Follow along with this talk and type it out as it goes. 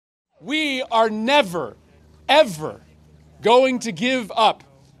We are never, ever going to give up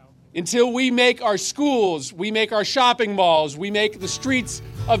until we make our schools, we make our shopping malls, we make the streets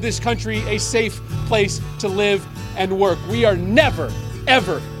of this country a safe place to live and work. We are never,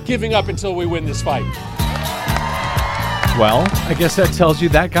 ever giving up until we win this fight. Well, I guess that tells you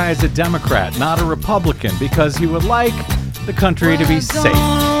that guy is a Democrat, not a Republican, because he would like the country to be safe.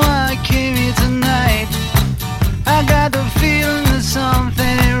 I came here tonight. I got the feeling that something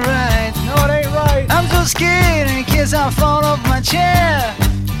ain't right. No, it ain't right. I'm so scared in case I fall off my chair.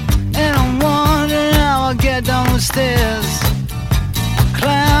 And I'm wondering how I'll get down the stairs.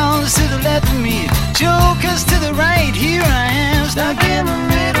 Clowns to the left of me, jokers to the right. Here I am, stuck in the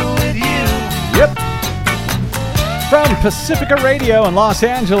middle with you. Yep. From Pacifica Radio in Los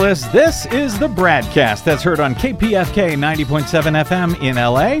Angeles, this is the BradCast. That's heard on KPFK 90.7 FM in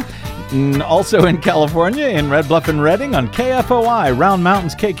LA. Also in California, in Red Bluff and Redding on KFOI, Round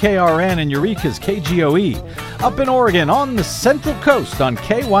Mountains KKRN, and Eureka's KGOE. Up in Oregon on the Central Coast on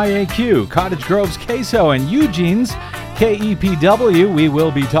KYAQ, Cottage Grove's KSO, and Eugene's KEPW. We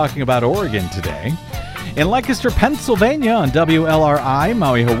will be talking about Oregon today. In Lancaster, Pennsylvania on WLRI,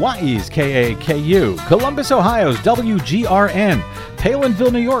 Maui, Hawaii's KAKU, Columbus, Ohio's WGRN,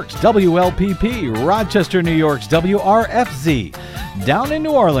 Palinville, New York's WLPP, Rochester, New York's WRFZ, down in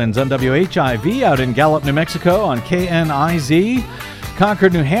New Orleans on WHIV, out in Gallup, New Mexico on KNIZ,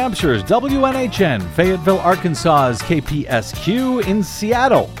 Concord, New Hampshire's WNHN, Fayetteville, Arkansas's KPSQ, in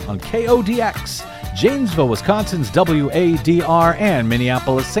Seattle on KODX, Janesville, Wisconsin's WADR, and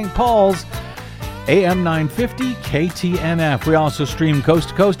Minneapolis, St. Paul's AM 950 KTNF. We also stream coast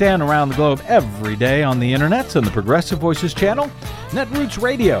to coast and around the globe every day on the internet on the Progressive Voices channel, Netroots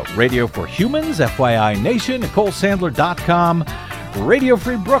Radio, Radio for Humans, FYI Nation, NicoleSandler.com, Radio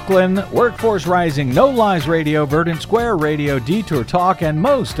Free Brooklyn, Workforce Rising, No Lies Radio, Verdant Square Radio, Detour Talk, and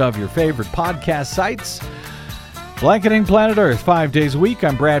most of your favorite podcast sites. Blanketing Planet Earth 5 days a week.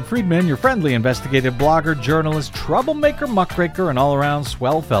 I'm Brad Friedman, your friendly investigative blogger, journalist, troublemaker, muckraker, and all-around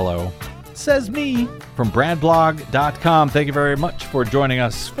swell fellow. Says me from bradblog.com. Thank you very much for joining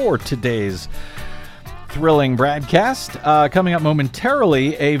us for today's thrilling BradCast. Coming up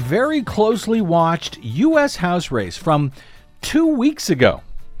momentarily, a very closely watched U.S. House race from 2 weeks ago.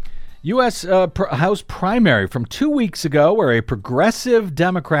 U.S. House primary from 2 weeks ago, where a progressive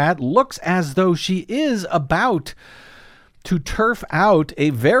Democrat looks as though she is about to turf out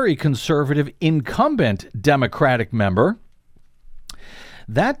a very conservative incumbent Democratic member.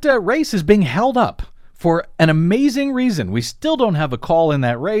 That race is being held up for an amazing reason. We still don't have a call in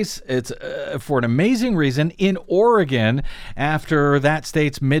that race. It's for an amazing reason in Oregon after that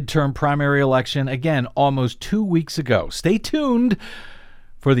state's midterm primary election, again, almost 2 weeks ago. Stay tuned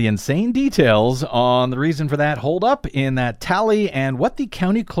for the insane details on the reason for that hold up in that tally and what the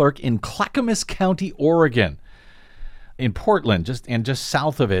county clerk in Clackamas County, Oregon, in Portland, just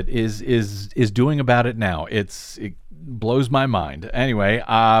south of it, is doing about it now. It blows my mind. Anyway,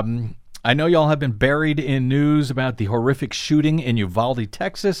 I know y'all have been buried in news about the horrific shooting in Uvalde,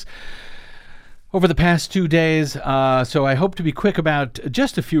 Texas over the past 2 days, so I hope to be quick about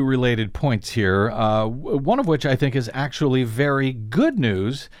just a few related points here, one of which I think is actually very good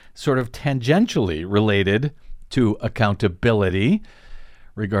news, sort of tangentially related to accountability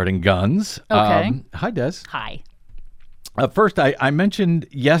regarding guns. Okay. Hi, Des. Hi. First, I mentioned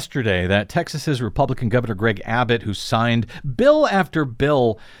yesterday that Texas's Republican Governor Greg Abbott, who signed bill after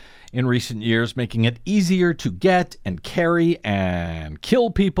bill in recent years, making it easier to get and carry and kill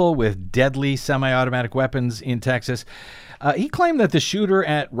people with deadly semi-automatic weapons in Texas. He claimed that the shooter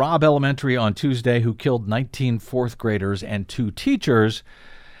at Robb Elementary on Tuesday, who killed 19 fourth graders and 2 teachers,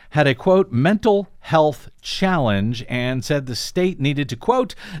 had a, quote, mental health challenge, and said the state needed to,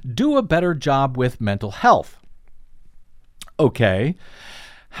 quote, do a better job with mental health. Okay.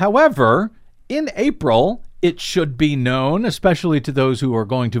 However, in April, it should be known, especially to those who are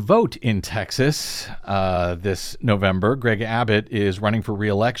going to vote in Texas this November, Greg Abbott is running for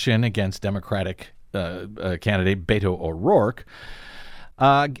re-election against Democratic candidate Beto O'Rourke.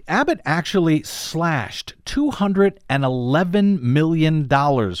 Abbott actually slashed $211 million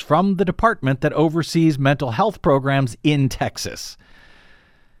from the department that oversees mental health programs in Texas.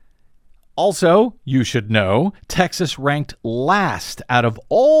 Also, you should know, Texas ranked last out of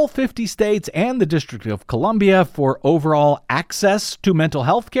all 50 states and the District of Columbia for overall access to mental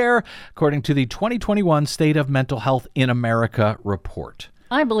health care, according to the 2021 State of Mental Health in America report.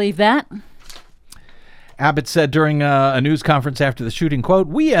 I believe that. Abbott said during a news conference after the shooting, quote,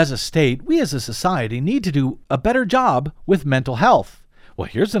 we as a state, we as a society need to do a better job with mental health. Well,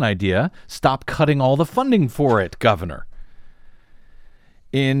 here's an idea. Stop cutting all the funding for it, Governor.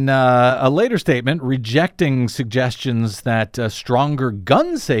 In a later statement rejecting suggestions that stronger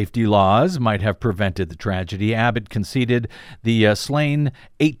gun safety laws might have prevented the tragedy, Abbott conceded the slain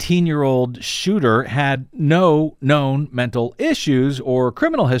 18-year-old shooter had no known mental issues or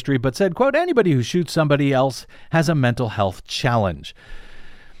criminal history, but said, quote, anybody who shoots somebody else has a mental health challenge.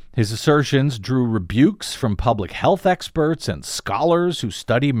 His assertions drew rebukes from public health experts and scholars who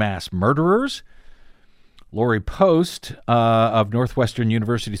study mass murderers. Lori Post of Northwestern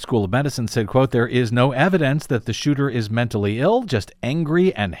University School of Medicine said, quote, there is no evidence that the shooter is mentally ill, just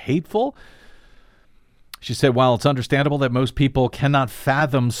angry and hateful. She said, while it's understandable that most people cannot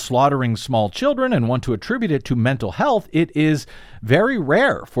fathom slaughtering small children and want to attribute it to mental health, it is very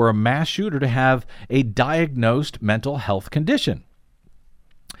rare for a mass shooter to have a diagnosed mental health condition.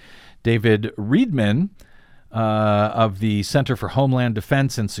 David Reedman of the Center for Homeland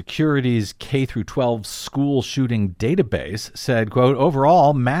Defense and Security's K-12 school shooting database said, quote,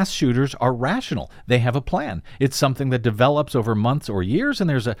 overall, mass shooters are rational. They have a plan. It's something that develops over months or years, and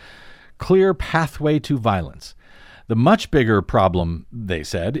there's a clear pathway to violence. The much bigger problem, they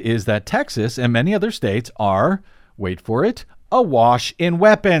said, is that Texas and many other states are, wait for it, awash in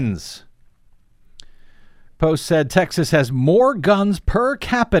weapons. Post said Texas has more guns per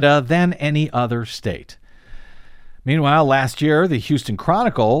capita than any other state. Meanwhile, last year, the Houston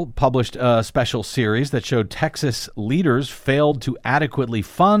Chronicle published a special series that showed Texas leaders failed to adequately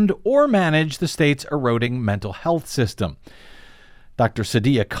fund or manage the state's eroding mental health system. Dr.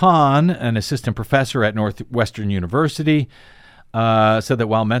 Sadia Khan, an assistant professor at Northwestern University, said that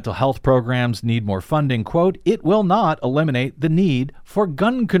while mental health programs need more funding, quote, it will not eliminate the need for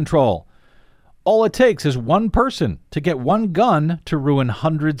gun control. All it takes is one person to get one gun to ruin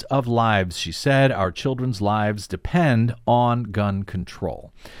hundreds of lives, she said. Our children's lives depend on gun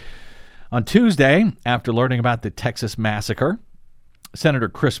control. On Tuesday, after learning about the Texas massacre, Senator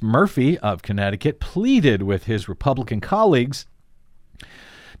Chris Murphy of Connecticut pleaded with his Republican colleagues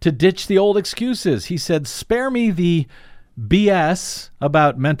to ditch the old excuses. He said, spare me the BS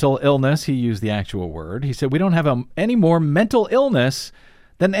about mental illness. He used the actual word. He said, we don't have any more mental illness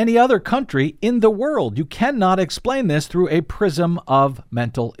than any other country in the world. You cannot explain this through a prism of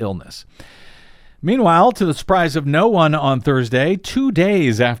mental illness. Meanwhile, to the surprise of no one on Thursday, 2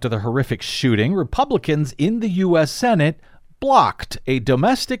 days after the horrific shooting, Republicans in the U.S. Senate blocked a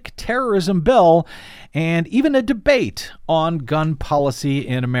domestic terrorism bill and even a debate on gun policy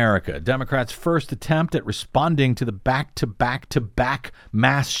in America. Democrats' first attempt at responding to the back-to-back-to-back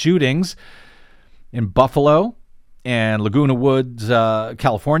mass shootings in Buffalo and Laguna Woods,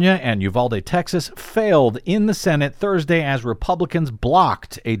 California, and Uvalde, Texas, failed in the Senate Thursday as Republicans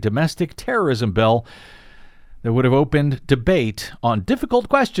blocked a domestic terrorism bill that would have opened debate on difficult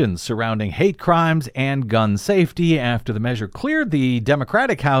questions surrounding hate crimes and gun safety after the measure cleared the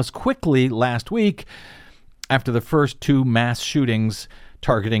Democratic House quickly last week after the first two mass shootings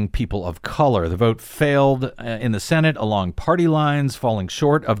targeting people of color. The vote failed in the Senate along party lines, falling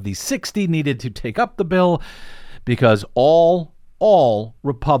short of the 60 needed to take up the bill, because all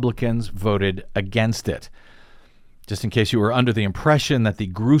Republicans voted against it. Just in case you were under the impression that the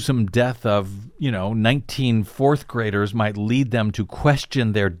gruesome death of, 19 fourth graders might lead them to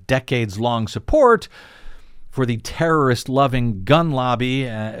question their decades-long support for the terrorist-loving gun lobby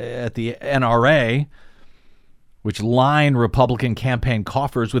at the NRA, which line Republican campaign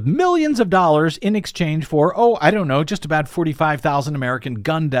coffers with millions of dollars in exchange for, just about 45,000 American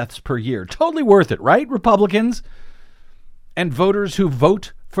gun deaths per year. Totally worth it, right, Republicans? And voters who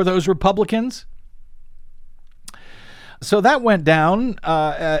vote for those Republicans? So that went down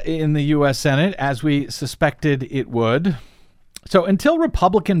in the U.S. Senate, as we suspected it would. So until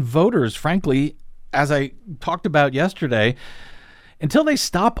Republican voters, frankly, as I talked about yesterday, until they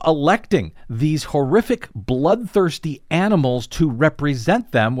stop electing these horrific, bloodthirsty animals to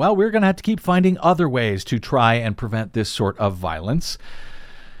represent them, well, we're going to have to keep finding other ways to try and prevent this sort of violence.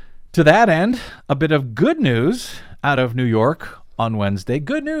 To that end, a bit of good news out of New York on Wednesday.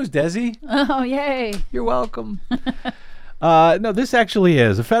 Good news, Desi. Oh, yay. You're welcome. No, this actually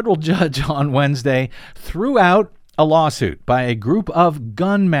is. A federal judge on Wednesday threw out a lawsuit by a group of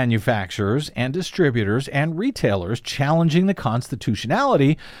gun manufacturers and distributors and retailers challenging the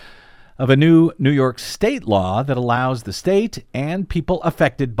constitutionality of a new New York state law that allows the state and people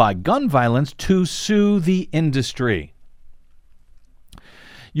affected by gun violence to sue the industry.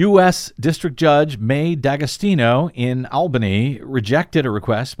 U.S. District Judge May D'Agostino in Albany rejected a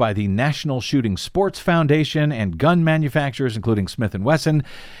request by the National Shooting Sports Foundation and gun manufacturers, including Smith & Wesson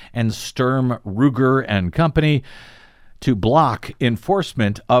and Sturm, Ruger & Company, to block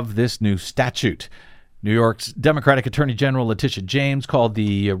enforcement of this new statute. New York's Democratic Attorney General Letitia James called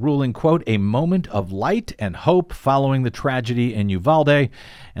the ruling, quote, a moment of light and hope following the tragedy in Uvalde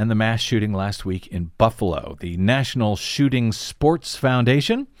and the mass shooting last week in Buffalo. The National Shooting Sports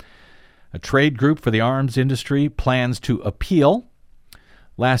Foundation, a trade group for the arms industry, plans to appeal.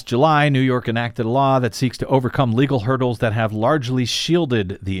 Last July, New York enacted a law that seeks to overcome legal hurdles that have largely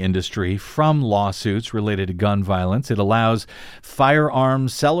shielded the industry from lawsuits related to gun violence. It allows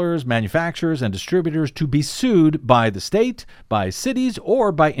firearms sellers, manufacturers, and distributors to be sued by the state, by cities,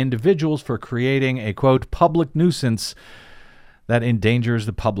 or by individuals for creating a, quote, public nuisance that endangers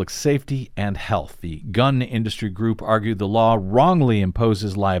the public's safety and health. The gun industry group argued the law wrongly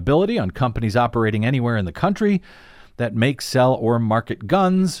imposes liability on companies operating anywhere in the country that make, sell, or market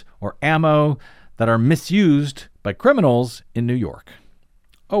guns or ammo that are misused by criminals in New York.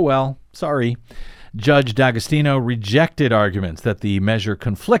 Oh well, sorry. Judge D'Agostino rejected arguments that the measure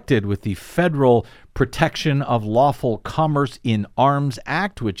conflicted with the Federal Protection of Lawful Commerce in Arms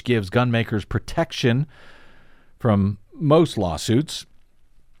Act, which gives gun makers protection from most lawsuits.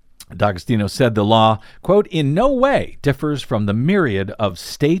 D'Agostino said the law, quote, in no way differs from the myriad of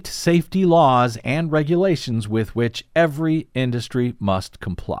state safety laws and regulations with which every industry must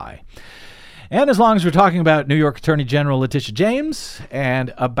comply. And as long as we're talking about New York Attorney General Letitia James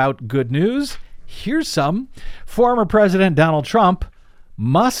and about good news, here's some. Former President Donald Trump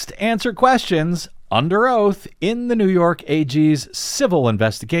must answer questions under oath in the New York AG's civil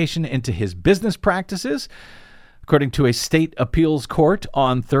investigation into his business practices, according to a state appeals court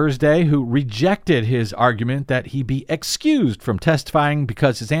on Thursday, who rejected his argument that he be excused from testifying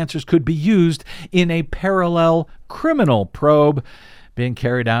because his answers could be used in a parallel criminal probe being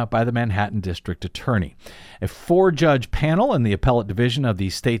carried out by the Manhattan District Attorney. A 4-judge panel in the appellate division of the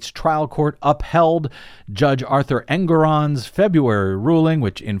state's trial court upheld Judge Arthur Engoron's February ruling,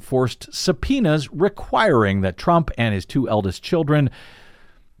 which enforced subpoenas requiring that Trump and his 2 eldest children,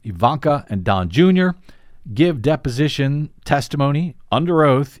 Ivanka and Don Jr., give deposition testimony under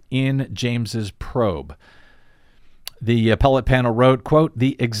oath in James's probe. The appellate panel wrote, quote,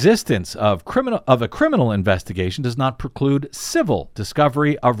 the existence of a criminal investigation does not preclude civil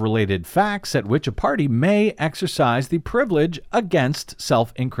discovery of related facts at which a party may exercise the privilege against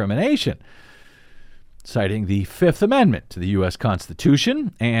self-incrimination, citing the Fifth Amendment to the U.S.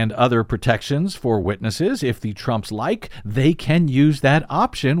 Constitution and other protections for witnesses. If the Trumps like, they can use that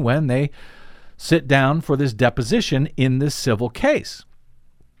option when they sit down for this deposition in this civil case,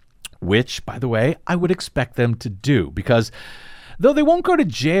 which, by the way, I would expect them to do, because though they won't go to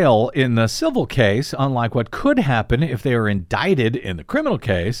jail in the civil case, unlike what could happen if they are indicted in the criminal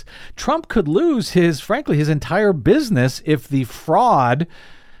case, Trump could lose his entire business if the fraud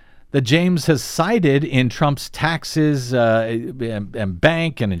that James has cited in Trump's taxes and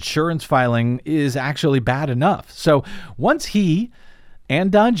bank and insurance filing is actually bad enough. So once he and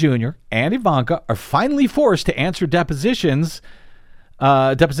Don Jr. and Ivanka are finally forced to answer deposition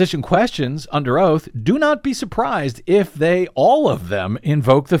questions under oath, do not be surprised if all of them,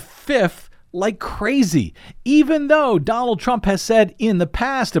 invoke the Fifth like crazy, even though Donald Trump has said in the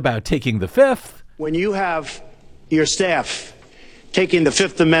past about taking the Fifth. When you have your staff taking the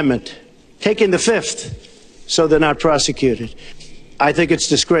Fifth Amendment, taking the Fifth so they're not prosecuted, I think it's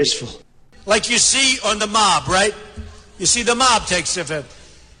disgraceful. Like you see on the mob, right? You see, the mob takes the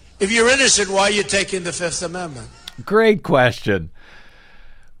Fifth. If you're innocent, why are you taking the Fifth Amendment? Great question.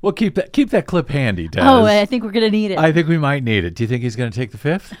 We'll keep that clip handy, Des. Oh, I think we're going to need it. I think we might need it. Do you think he's going to take the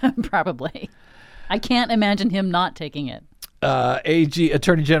Fifth? Probably. I can't imagine him not taking it. AG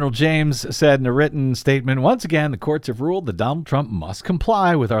Attorney General James said in a written statement, once again, the courts have ruled that Donald Trump must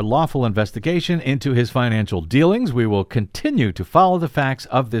comply with our lawful investigation into his financial dealings. We will continue to follow the facts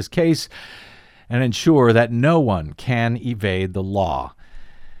of this case and ensure that no one can evade the law.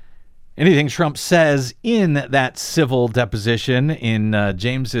 Anything Trump says in that civil deposition in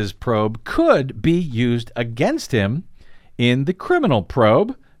James's probe could be used against him in the criminal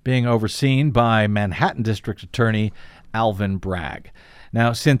probe being overseen by Manhattan District Attorney Alvin Bragg.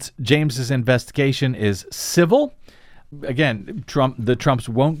 Now, since James's investigation is civil, again, the Trumps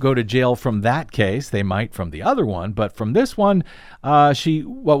won't go to jail from that case. They might from the other one, but from this one,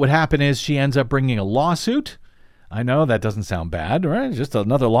 what would happen is she ends up bringing a lawsuit. I know that doesn't sound bad, right? Just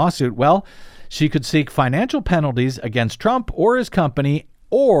another lawsuit. Well, she could seek financial penalties against Trump or his company,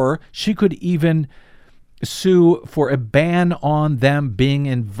 or she could even sue for a ban on them being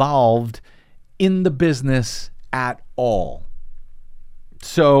involved in the business at all.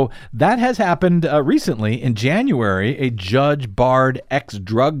 So that has happened recently. In January, a judge barred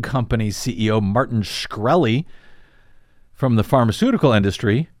ex-drug company CEO Martin Shkreli from the pharmaceutical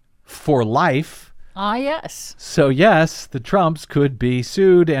industry for life Ah, yes. So, yes, the Trumps could be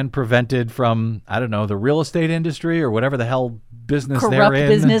sued and prevented from, I don't know, the real estate industry or whatever the hell business they're Corrupt in.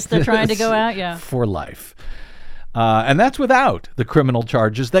 business they're trying to go out, yeah. For life. And that's without the criminal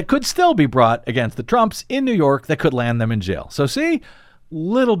charges that could still be brought against the Trumps in New York that could land them in jail. So, see,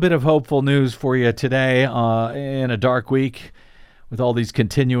 little bit of hopeful news for you today in a dark week with all these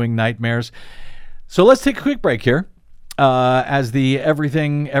continuing nightmares. So let's take a quick break here as the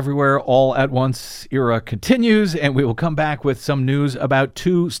Everything, Everywhere, All at Once era continues, and we will come back with some news about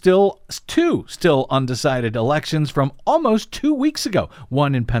two still undecided elections from almost 2 weeks ago.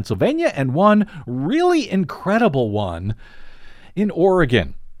 One in Pennsylvania and one really incredible one in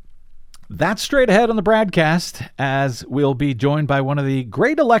Oregon. That's straight ahead on the BradCast, as we'll be joined by one of the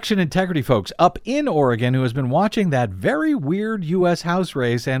great election integrity folks up in Oregon who has been watching that very weird U.S. House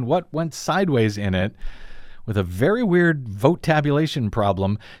race and what went sideways in it with a very weird vote tabulation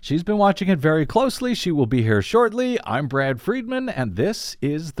problem. She's been watching it very closely. She will be here shortly. I'm Brad Friedman, and this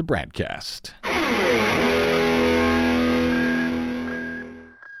is the BradCast.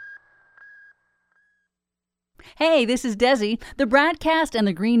 Hey, this is Desi. The BradCast and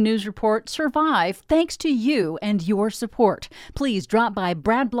the Green News Report survive thanks to you and your support. Please drop by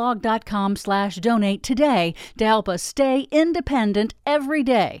bradblog.com/donate today to help us stay independent every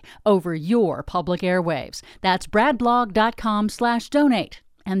day over your public airwaves. That's bradblog.com/donate.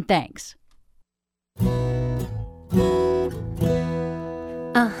 And thanks.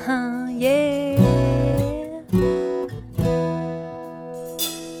 Yeah.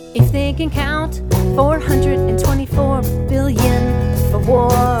 If they can count 424 billion for war,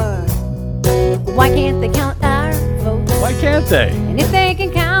 why can't they count our votes? Why can't they? And if they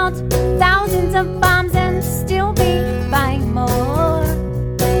can count thousands of bombs and still be buying more,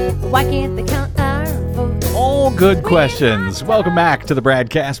 why can't they count our votes? All good questions. Welcome back to the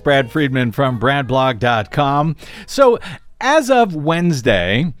BradCast. Brad Friedman from bradblog.com. So, as of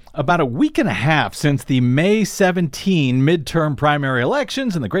Wednesday, about a week and a half since the May 17 midterm primary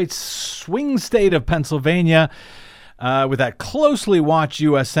elections in the great swing state of Pennsylvania, with that closely watched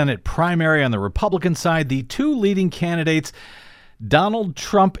U.S. Senate primary on the Republican side, the two leading candidates, Donald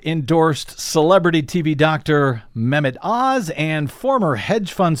Trump-endorsed celebrity TV doctor Mehmet Oz and former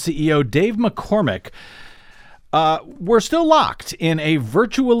hedge fund CEO Dave McCormick, we're still locked in a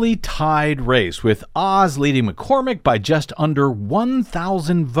virtually tied race, with Oz leading McCormick by just under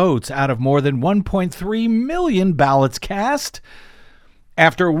 1,000 votes out of more than 1.3 million ballots cast.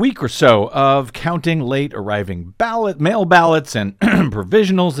 After a week or so of counting late arriving mail ballots and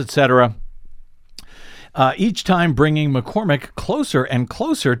provisionals, etc., each time bringing McCormick closer and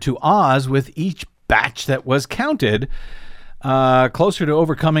closer to Oz with each batch that was counted, closer to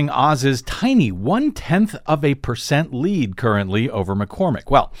overcoming Oz's tiny 0.1% lead currently over McCormick.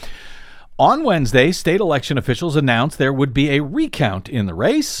 Well, on Wednesday, state election officials announced there would be a recount in the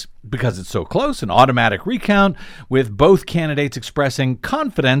race because it's so close, an automatic recount, with both candidates expressing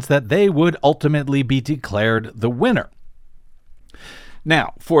confidence that they would ultimately be declared the winner.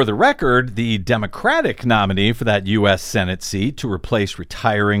 Now, for the record, the Democratic nominee for that U.S. Senate seat to replace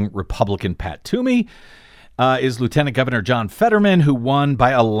retiring Republican Pat Toomey is Lieutenant Governor John Fetterman, who won by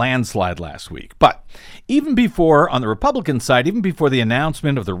a landslide last week. But even before, on the Republican side, even before the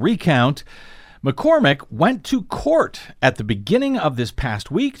announcement of the recount, McCormick went to court at the beginning of this past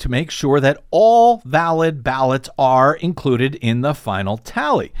week to make sure that all valid ballots are included in the final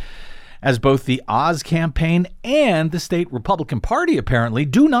tally, as both the Oz campaign and the state Republican Party apparently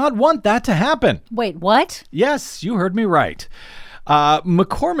do not want that to happen. Wait, what? Yes, you heard me right.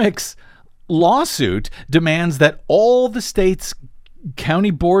 McCormick's lawsuit demands that all the state's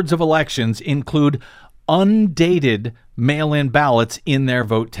county boards of elections include undated mail-in ballots in their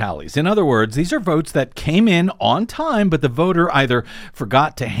vote tallies. In other words, these are votes that came in on time, but the voter either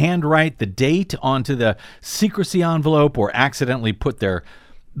forgot to handwrite the date onto the secrecy envelope or accidentally put their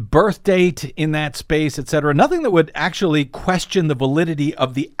birth date in that space, etc. Nothing that would actually question the validity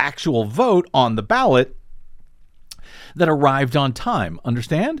of the actual vote on the ballot that arrived on time.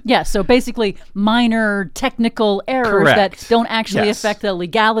 Understand? Yeah, so basically minor technical errors Correct. that don't actually Yes. affect the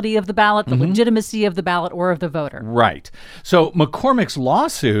legality of the ballot, the legitimacy of the ballot, or of the voter. Right. So McCormick's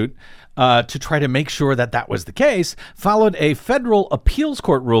lawsuit to try to make sure that that was the case followed a federal appeals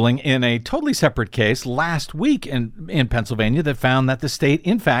court ruling in a totally separate case last week in Pennsylvania that found that the state,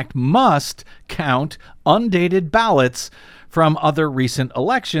 in fact, must count undated ballots from other recent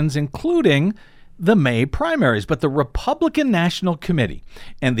elections, including the May primaries. But the Republican National Committee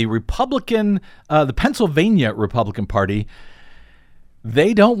and the Pennsylvania Republican Party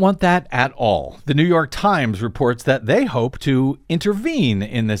They don't want that at all. The New York Times reports that they hope to intervene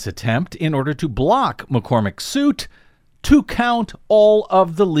in this attempt in order to block McCormick's suit to count all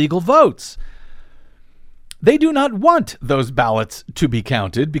of the legal votes. They do not want those ballots to be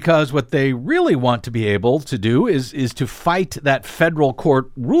counted because what they really want to be able to do is to fight that federal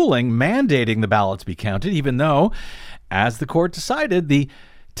court ruling mandating the ballots be counted, even though, as the court decided, the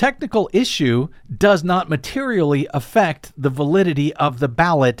technical issue does not materially affect the validity of the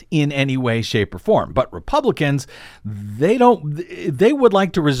ballot in any way, shape, or form. But Republicans, they would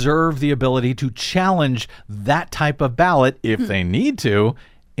like to reserve the ability to challenge that type of ballot if they need to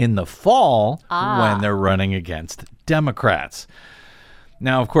in the fall when they're running against Democrats.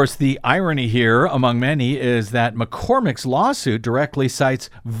 Now, of course, the irony here, among many, is that McCormick's lawsuit directly cites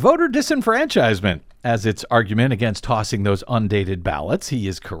voter disenfranchisement as its argument against tossing those undated ballots. He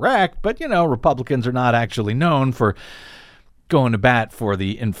is correct, but, Republicans are not actually known for going to bat for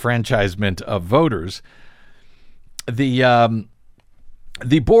the enfranchisement of voters. The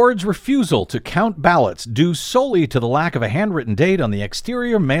board's refusal to count ballots due solely to the lack of a handwritten date on the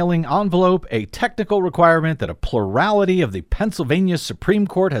exterior mailing envelope, a technical requirement that a plurality of the Pennsylvania Supreme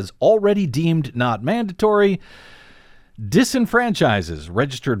Court has already deemed not mandatory, disenfranchises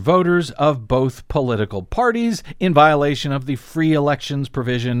registered voters of both political parties in violation of the free elections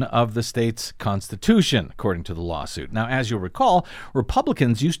provision of the state's constitution, according to the lawsuit. Now, as you'll recall,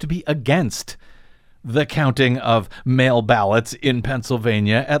 Republicans used to be against the counting of mail ballots in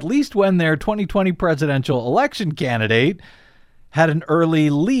Pennsylvania, at least when their 2020 presidential election candidate had an early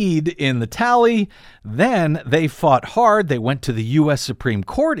lead in the tally. Then they fought hard. They went to the U.S. Supreme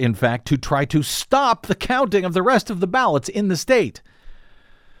Court, in fact, to try to stop the counting of the rest of the ballots in the state.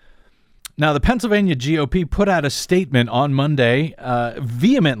 Now, the Pennsylvania GOP put out a statement on Monday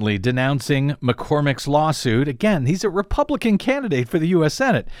vehemently denouncing McCormick's lawsuit. Again, he's a Republican candidate for the U.S.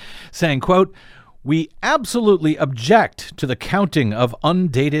 Senate, saying, quote, "We absolutely object to the counting of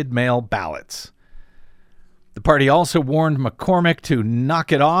undated mail ballots." The party also warned McCormick to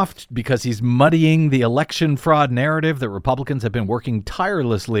knock it off because he's muddying the election fraud narrative that Republicans have been working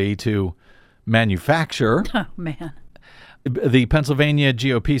tirelessly to manufacture. Oh, man. The Pennsylvania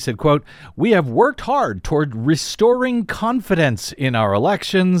GOP said, quote, "We have worked hard toward restoring confidence in our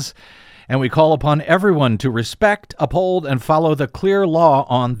elections, and we call upon everyone to respect, uphold, and follow the clear law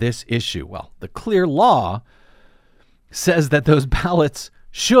on this issue." Well, the clear law says that those ballots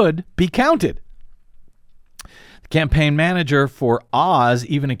should be counted. The campaign manager for Oz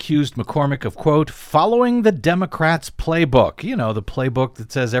even accused McCormick of, quote, "following the Democrats' playbook." You know, the playbook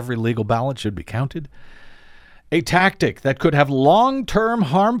that says every legal ballot should be counted. "A tactic that could have long-term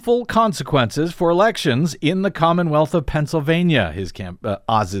harmful consequences for elections in the Commonwealth of Pennsylvania,"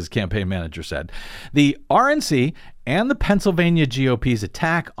 Oz's campaign manager said. The RNC and the Pennsylvania GOP's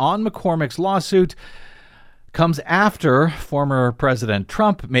attack on McCormick's lawsuit comes after former President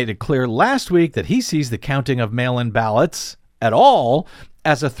Trump made it clear last week that he sees the counting of mail-in ballots at all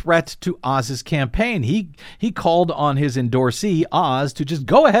as a threat to Oz's campaign. He called on his endorsee, Oz, to just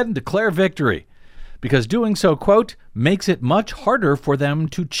go ahead and declare victory, because doing so, quote, "makes it much harder for them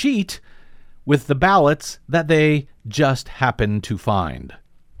to cheat with the ballots that they just happen to find."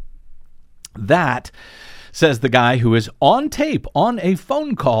 That, says the guy who is on tape on a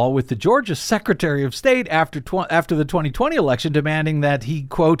phone call with the Georgia Secretary of State after the 2020 election, demanding that he,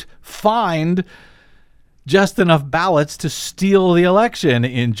 quote, "find just enough ballots to steal the election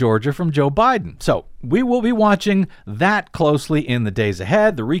in Georgia from Joe Biden." So we will be watching that closely in the days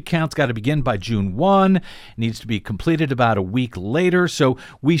ahead. The recount's got to begin by June 1. It needs to be completed about a week later. So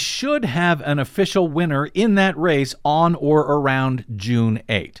we should have an official winner in that race on or around June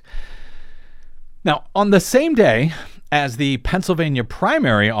 8. Now, on the same day as the Pennsylvania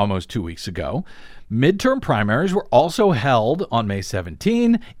primary almost 2 weeks ago, midterm primaries were also held on May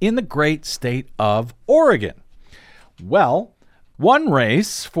 17 in the great state of Oregon. Well, one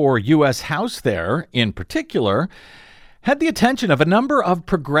race for U.S. House there in particular had the attention of a number of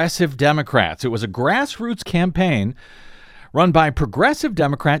progressive Democrats. It was a grassroots campaign run by progressive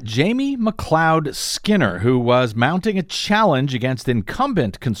Democrat Jamie McLeod Skinner, who was mounting a challenge against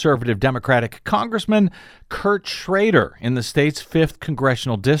incumbent conservative Democratic Congressman Kurt Schrader in the state's 5th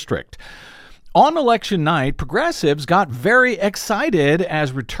congressional district. On election night, progressives got very excited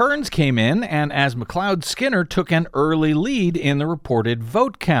as returns came in and as McLeod Skinner took an early lead in the reported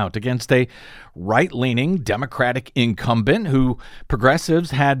vote count against a right-leaning Democratic incumbent who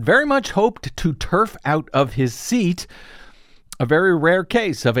progressives had very much hoped to turf out of his seat. a very rare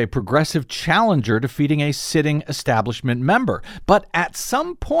case of a progressive challenger defeating a sitting establishment member. But at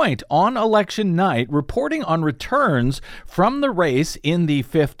some point on election night, reporting on returns from the race in the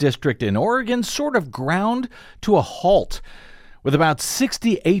 5th District in Oregon sort of ground to a halt, with about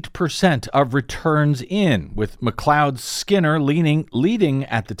 68% of returns in, with McLeod Skinner leading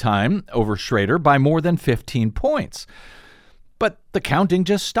at the time over Schrader by more than 15 points. But the counting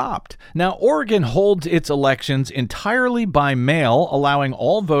just stopped. Now, Oregon holds its elections entirely by mail, allowing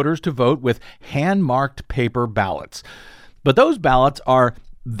all voters to vote with hand-marked paper ballots. But those ballots are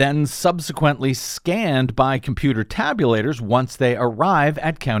then subsequently scanned by computer tabulators once they arrive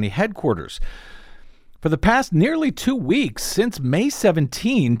at county headquarters. For the past nearly 2 weeks, since May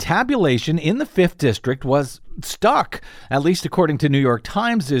 17, tabulation in the 5th District was stuck, at least according to New York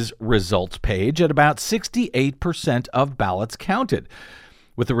Times' results page, at about 68% of ballots counted,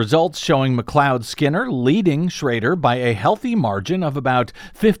 with the results showing McLeod Skinner leading Schrader by a healthy margin of about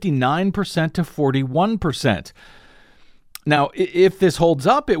 59% to 41%. Now, if this holds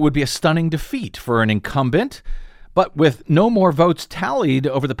up, it would be a stunning defeat for an incumbent. But with no more votes tallied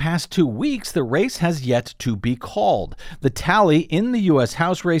over the past 2 weeks, the race has yet to be called. The tally in the U.S.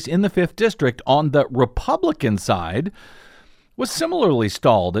 House race in the 5th District on the Republican side was similarly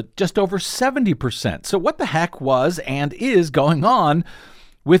stalled at just over 70%. So what the heck was and is going on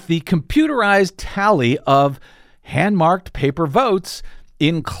with the computerized tally of hand-marked paper votes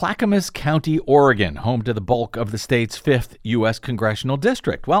in Clackamas County, Oregon, home to the bulk of the state's 5th U.S. congressional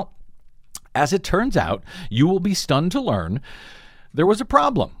district? Well, as it turns out, you will be stunned to learn there was a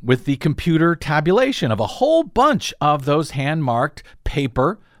problem with the computer tabulation of a whole bunch of those hand-marked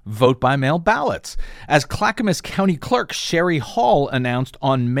paper vote-by-mail ballots. As Clackamas County Clerk Sherry Hall announced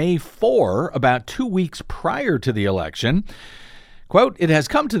on May 4, about 2 weeks prior to the election, quote, "It has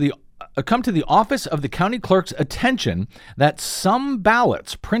come to the office of the county clerk's attention that some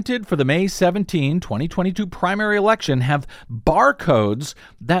ballots printed for the May 17, 2022 primary election have barcodes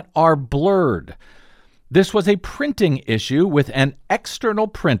that are blurred. This was a printing issue with an external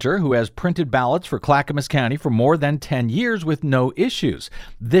printer who has printed ballots for Clackamas County for more than 10 years with no issues.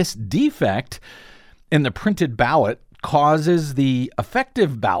 This defect in the printed ballot causes the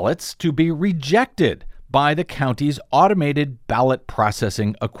effective ballots to be rejected by the county's automated ballot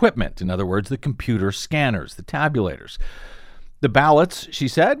processing equipment. In other words, the computer scanners, the tabulators. The ballots, she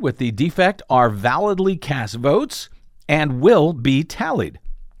said, with the defect are validly cast votes and will be tallied.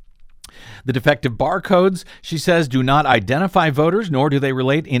 The defective barcodes, she says, do not identify voters, nor do they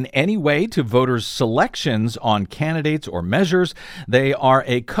relate in any way to voters' selections on candidates or measures. They are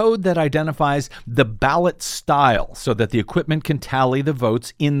a code that identifies the ballot style so that the equipment can tally the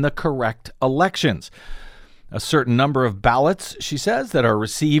votes in the correct elections. A certain number of ballots, she says, that are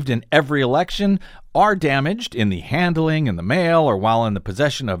received in every election are damaged in the handling, in the mail, or while in the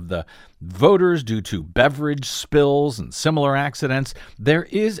possession of the voters due to beverage spills and similar accidents. There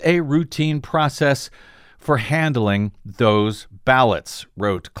is a routine process for handling those ballots,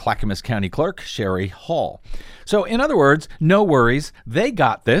 wrote Clackamas County Clerk Sherry Hall. So, in other words, no worries. They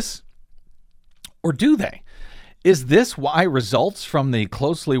got this. Or do they? Is this why results from the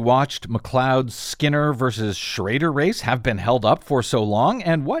closely watched McLeod Skinner versus Schrader race have been held up for so long?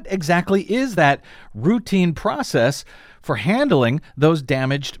 And what exactly is that routine process for handling those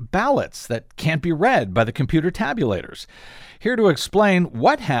damaged ballots that can't be read by the computer tabulators? Here to explain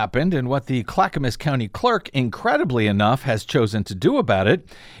what happened and what the Clackamas County Clerk, incredibly enough, has chosen to do about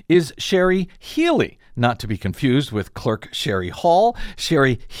it is Sherry Healy, not to be confused with Clerk Sherry Hall.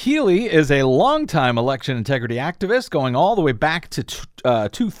 Sherry Healy is a longtime election integrity activist going all the way back to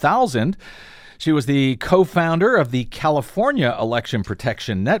 2000. She was the co-founder of the California Election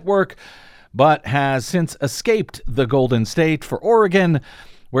Protection Network, but has since escaped the Golden State for Oregon,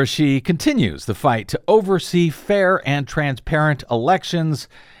 where she continues the fight to oversee fair and transparent elections,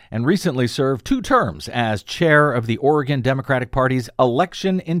 and recently served 2 terms as chair of the Oregon Democratic Party's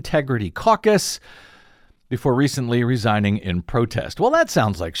Election Integrity Caucus, before recently resigning in protest. Well, that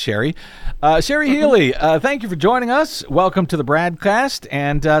sounds like Sherry. Sherry Healy, thank you for joining us. Welcome to the BradCast,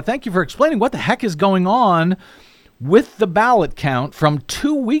 and thank you for explaining what the heck is going on with the ballot count from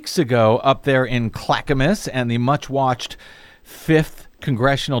 2 weeks ago up there in Clackamas and the much-watched 5th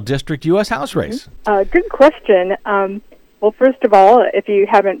Congressional District U.S. House race. Good question. Well, first of all, if you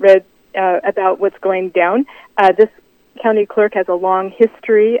haven't read about what's going down, this county clerk has a long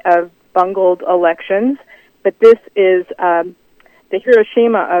history of bungled elections, but this is the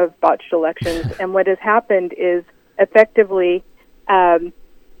Hiroshima of botched elections. And what has happened is effectively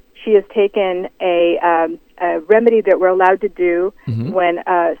she has taken a remedy that we're allowed to do when,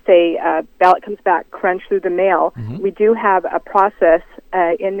 say, a ballot comes back crunched through the mail. We do have a process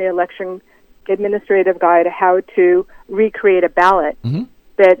in the election administrative guide how to recreate a ballot,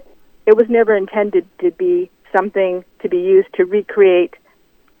 that it was never intended to be something to be used to recreate,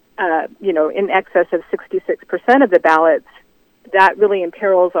 in excess of 66% of the ballots. That really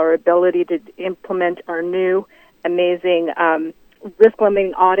imperils our ability to implement our new amazing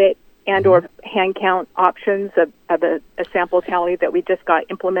risk-limiting audit and or hand count options of a sample tally that we just got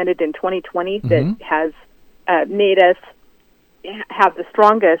implemented in 2020 that has made us have the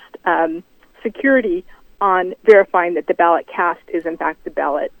strongest security on verifying that the ballot cast is in fact the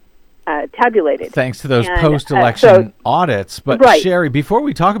ballot tabulated. Thanks to those post-election audits. But right. Sherry, before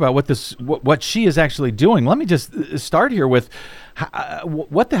we talk about what she is actually doing, let me just start here with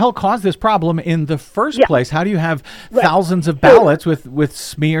what the hell caused this problem in the first place? How do you have thousands of ballots with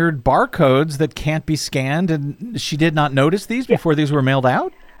smeared barcodes that can't be scanned, and she did not notice these before these were mailed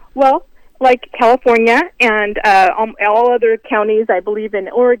out? Well, like California and all other counties, I believe in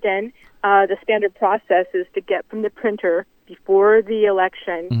Oregon, the standard process is to get from the printer before the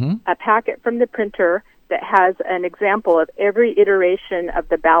election a packet from the printer that has an example of every iteration of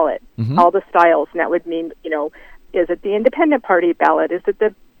the ballot, all the styles. And that would mean, is it the independent party ballot? Is it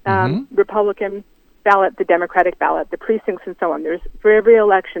the Republican ballot, the Democratic ballot, the precincts, and so on? For every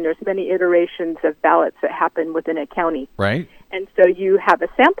election, there's many iterations of ballots that happen within a county. Right. And so you have a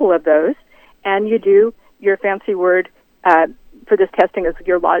sample of those, and you do your fancy word for this testing is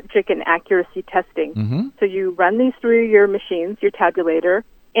your logic and accuracy testing. So you run these through your machines, your tabulator,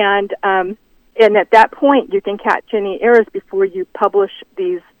 and at that point you can catch any errors before you publish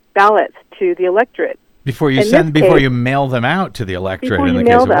these ballots to the electorate. Before you mail them out to the electorate in the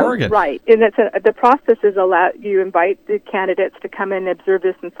case of Oregon. Right. And the process is you invite the candidates to come in and observe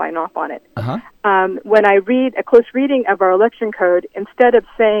this and sign off on it. When I read a close reading of our election code, instead of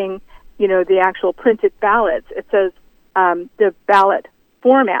saying, the actual printed ballots, it says the ballot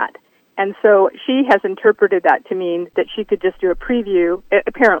format. And so she has interpreted that to mean that she could just do a preview,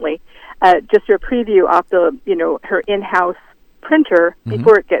 apparently, just do a preview off the, her in-house printer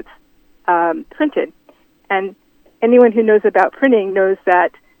before it gets printed. And anyone who knows about printing knows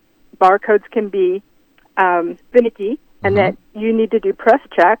that barcodes can be finicky and that you need to do press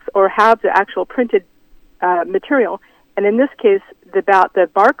checks or have the actual printed material. And in this case, the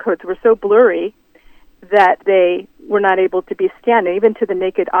barcodes were so blurry that they were not able to be scanned. And even to the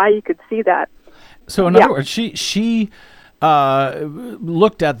naked eye, you could see that. So in other words, she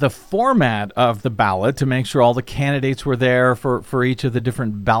looked at the format of the ballot to make sure all the candidates were there for each of the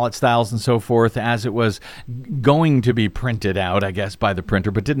different ballot styles and so forth as it was going to be printed out, I guess, by the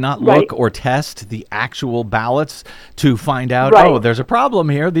printer, but did not look or test the actual ballots to find out, there's a problem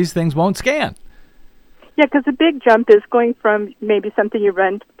here. These things won't scan. Yeah, because the big jump is going from maybe something you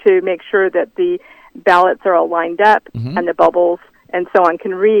run to make sure that the ballots are all lined up and the bubbles and so on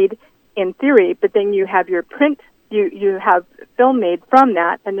can read in theory, but then you have your print. You have film made from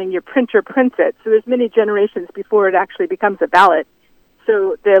that, and then your printer prints it. So there's many generations before it actually becomes a ballot.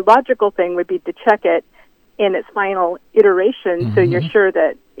 So the logical thing would be to check it in its final iteration so you're sure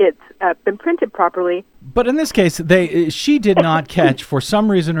that it's been printed properly. But in this case, she did not catch, for some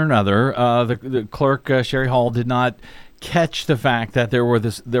reason or another, the clerk, Sherry Hall, did not catch the fact that there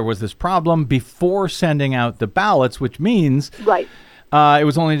was this problem before sending out the ballots, which means... it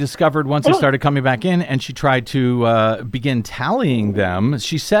was only discovered once they started coming back in, and she tried to begin tallying them.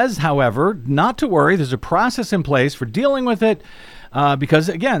 She says, however, not to worry. There's a process in place for dealing with it because,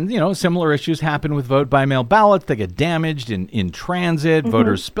 again, similar issues happen with vote-by-mail ballots. They get damaged in transit.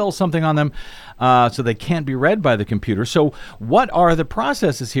 Voters spill something on them, so they can't be read by the computer. So what are the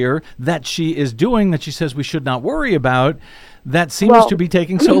processes here that she is doing that she says we should not worry about that seems to be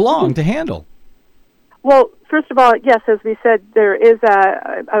taking so long to handle? Well, first of all, yes, as we said, there is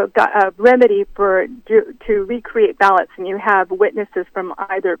a remedy to recreate ballots, and you have witnesses from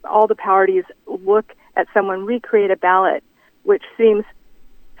either all the parties look at someone recreate a ballot, which seems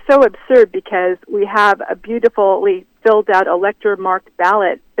so absurd because we have a beautifully filled out elector-marked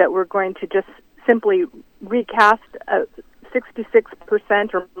ballot that we're going to just simply recast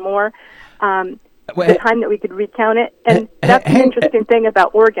 66% or more. The time that we could recount it. And that's an interesting thing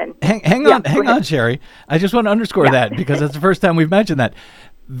about Oregon. Hang on, Sherry. I just want to underscore that because that's the first time we've mentioned that.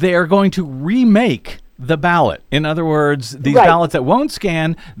 They're going to remake the ballot. In other words, these ballots that won't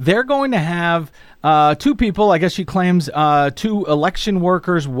scan, they're going to have two people, I guess she claims, two election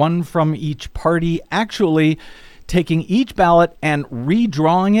workers, one from each party, actually taking each ballot and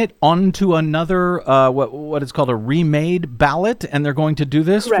redrawing it onto another, what is called a remade ballot, and they're going to do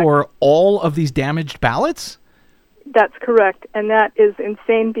this Correct. for all of these damaged ballots? That's correct, and that is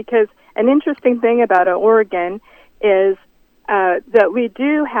insane because an interesting thing about Oregon is that we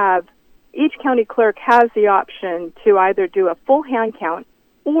do have, each county clerk has the option to either do a full hand count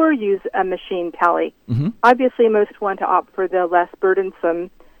or use a machine tally. Mm-hmm. Obviously, most want to opt for the less burdensome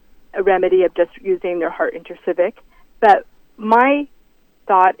remedy of just using their Heart InterCivic, but my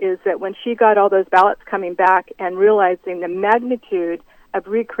thought is that when she got all those ballots coming back and realizing the magnitude of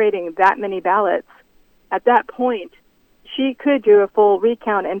recreating that many ballots, at that point, she could do a full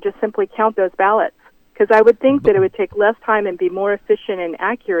recount and just simply count those ballots. Because I would think that it would take less time and be more efficient and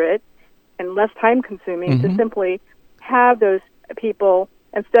accurate and less time-consuming to simply have those people,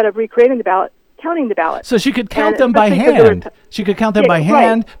 instead of recreating the ballot, counting the ballots. So she could count them by hand. She could count them by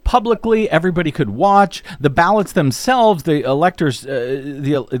hand publicly. Everybody could watch. The ballots themselves, the electors,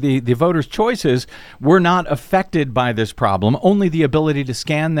 the voters' choices were not affected by this problem. Only the ability to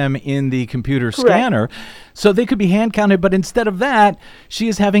scan them in the computer scanner. So they could be hand counted. But instead of that, she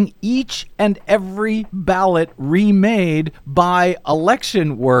is having each and every ballot remade by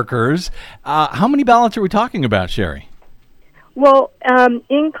election workers. How many ballots are we talking about, Sherry? Well,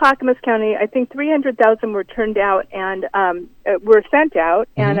 in Clackamas County, I think 300,000 were turned out and were sent out,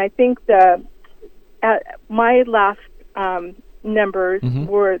 and I think my last numbers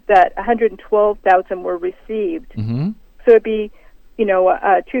were that 112,000 were received. So it'd be,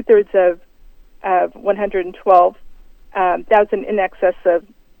 2/3 of 112,000 in excess of,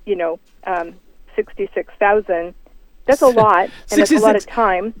 66,000. That's a lot, and it's a lot of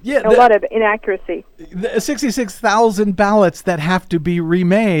time, and a lot of inaccuracy. 66,000 ballots that have to be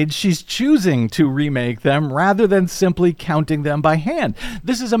remade. She's choosing to remake them rather than simply counting them by hand.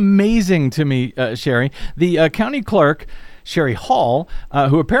 This is amazing to me, Sherry. The county clerk, Sherry Hall,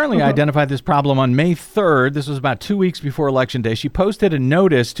 who apparently identified this problem on May 3rd. This was about 2 weeks before Election Day. She posted a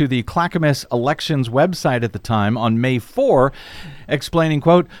notice to the Clackamas Elections website at the time on May 4, explaining,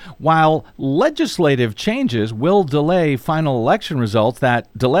 quote, while legislative changes will delay final election results,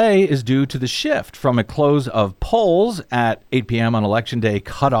 that delay is due to the shift from a close of polls at 8 p.m. on Election Day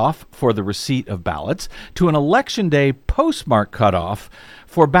cutoff for the receipt of ballots to an Election Day postmark cutoff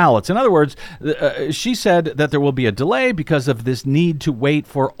for ballots. In other words, she said that there will be a delay because of this need to wait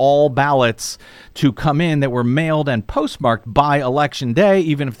for all ballots to come in that were mailed and postmarked by Election Day,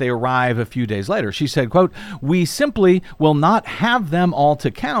 even if they arrive a few days later. She said, quote, we simply will not have them all to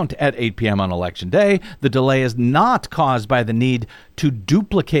count at 8 p.m. on Election Day. The delay is not caused by the need to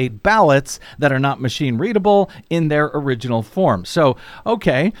duplicate ballots that are not machine readable in their original form. So,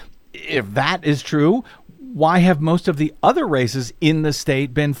 okay, if that is true, why have most of the other races in the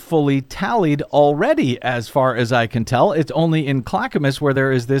state been fully tallied already, as far as I can tell? It's only in Clackamas where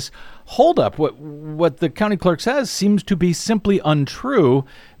there is this holdup. What the county clerk says seems to be simply untrue.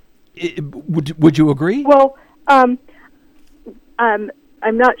 Would you agree? Well, I'm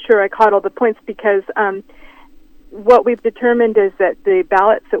not sure I caught all the points because what we've determined is that the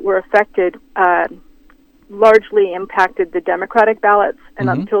ballots that were affected largely impacted the Democratic ballots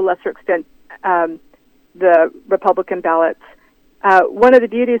and to a lesser extent the Republican ballots. One of the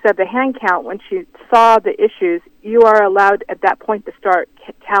beauties of the hand count, when she saw the issues, you are allowed at that point to start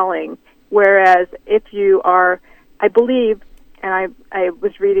tallying. Whereas if you are, I believe, and I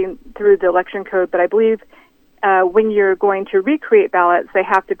was reading through the election code, but I believe when you're going to recreate ballots, they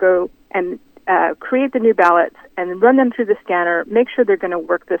have to go and create the new ballots and run them through the scanner, make sure they're going to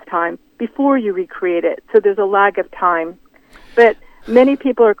work this time before you recreate it. So there's a lag of time. But many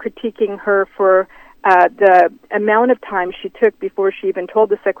people are critiquing her for the amount of time she took before she even told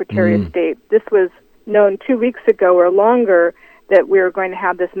the Secretary of State. This was known 2 weeks ago or longer that we were going to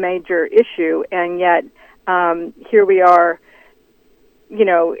have this major issue, and yet here we are.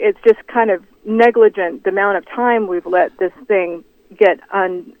 It's just kind of negligent the amount of time we've let this thing get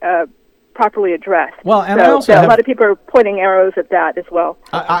properly addressed. Well, and so, I also a lot of people are pointing arrows at that as well.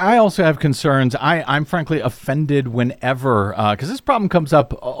 I also have concerns. I'm frankly offended whenever, because this problem comes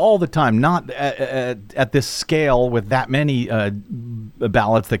up all the time, not at this scale with that many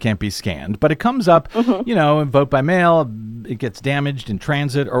ballots that can't be scanned, but it comes up, vote by mail, it gets damaged in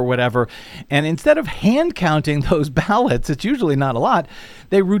transit or whatever, and instead of hand counting those ballots, it's usually not a lot,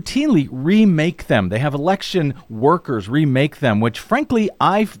 they routinely remake them. They have election workers remake them, which frankly,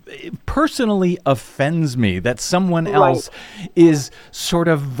 personally offends me that someone else is sort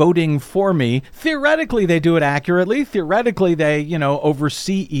of voting for me. Theoretically, they do it accurately. Theoretically, they,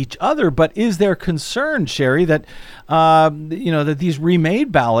 oversee each other. But is there concern, Sherry, that, that these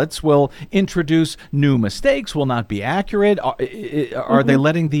remade ballots will introduce new mistakes, will not be accurate? Are they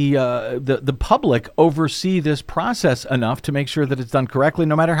letting the public oversee this process enough to make sure that it's done correctly,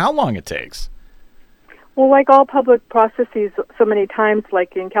 no matter how long it takes? Well, like all public processes, so many times,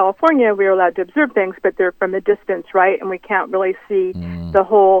 like in California, we're allowed to observe things, but they're from a distance, right? And we can't really see the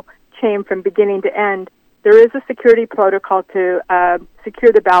whole chain from beginning to end. There is a security protocol to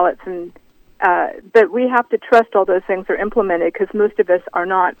secure the ballots, and but we have to trust all those things are implemented because most of us are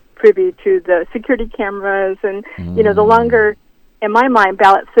not privy to the security cameras. And, the longer, in my mind,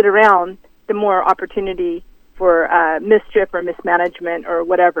 ballots sit around, the more opportunity for mischief or mismanagement or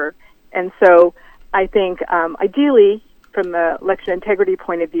whatever. And so I think ideally, from an election integrity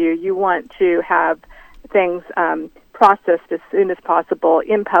point of view, you want to have things processed as soon as possible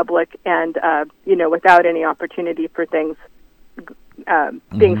in public and, without any opportunity for things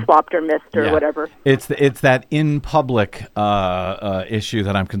being swapped or missed or whatever. It's that in public issue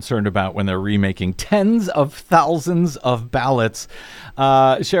that I'm concerned about when they're remaking tens of thousands of ballots.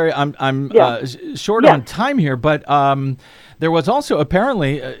 Sherry, I'm short on time here, but there was also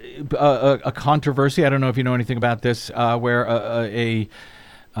apparently a controversy. I don't know if you know anything about this, where a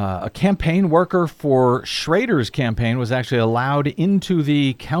campaign worker for Schrader's campaign was actually allowed into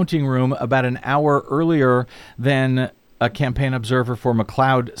the counting room about an hour earlier than a campaign observer for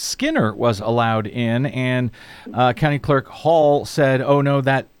McLeod Skinner was allowed in, and County Clerk Hall said, oh, no,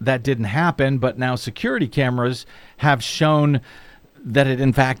 that didn't happen, but now security cameras have shown that it,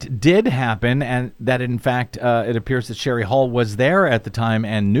 in fact, did happen, and that, in fact, it appears that Sherry Hall was there at the time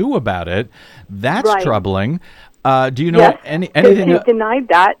and knew about it. That's troubling. Do you know anything? She denied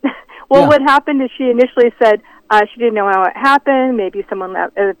that. Well, what happened is she initially said she didn't know how it happened. Maybe someone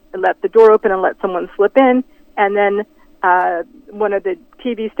left the door open and let someone slip in, and then one of the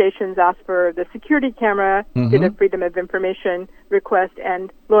TV stations asked for the security camera, did a Freedom of Information request,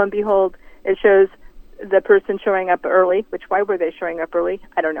 and lo and behold, it shows the person showing up early, which why were they showing up early?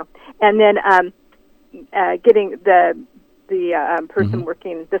 I don't know. And then getting the person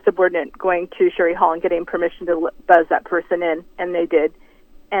working, the subordinate, going to Sherry Hall and getting permission to buzz that person in, and they did.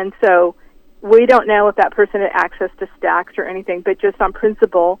 And so we don't know if that person had access to stacks or anything, but just on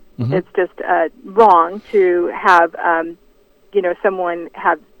principle, it's just wrong to have, someone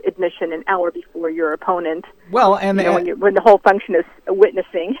have admission an hour before your opponent. Well, and when the whole function is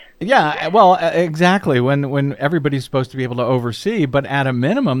witnessing. Yeah, well, exactly. When everybody's supposed to be able to oversee, but at a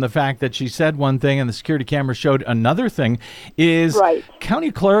minimum, the fact that she said one thing and the security camera showed another thing is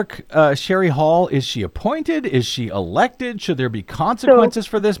County Clerk Sherry Hall. Is she appointed? Is she elected? Should there be consequences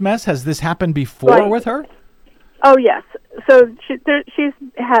for this mess? Has this happened before with her? Oh yes. So she's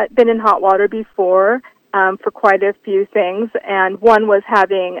been in hot water before. For quite a few things, and one was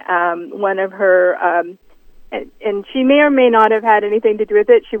having one of her, and she may or may not have had anything to do with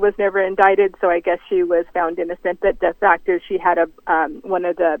it. She was never indicted, so I guess she was found innocent. But the fact is, she had one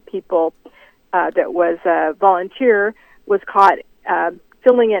of the people that was a volunteer was caught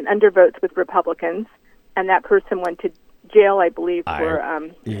filling in undervotes with Republicans, and that person went to jail, I believe, for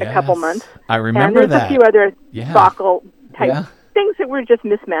a couple months. I remember and there's a few other debacle type things that were just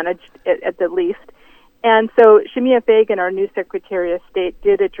mismanaged at the least. And so Shemia Fagan, our new Secretary of State,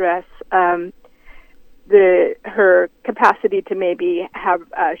 did address her capacity to maybe have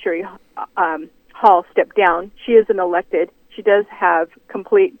Sherry Hall step down. She isn't elected. She does have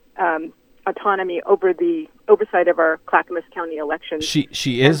complete autonomy over the oversight of our Clackamas County elections.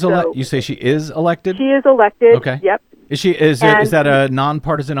 She is you say she is elected? She is elected. Okay. Yep. Is that a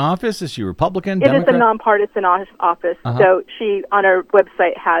nonpartisan office? Is she Republican? Democrat? It is a nonpartisan office. So she on her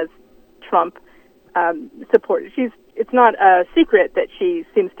website has Trump support. It's not a secret that she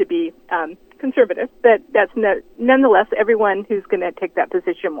seems to be conservative, but that's nonetheless, everyone who's going to take that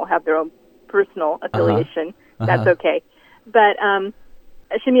position will have their own personal affiliation. That's okay. But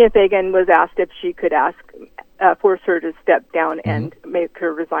Shemia Fagan was asked if she could force her to step down and make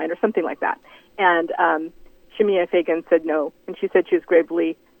her resign or something like that. And Shemia Fagan said no, and she said she was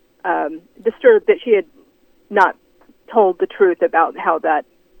gravely disturbed that she had not told the truth about how that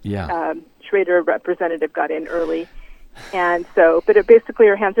Schrader representative got in early, and so, but basically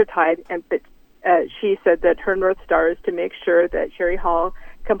her hands are tied. But she said that her North Star is to make sure that Sherry Hall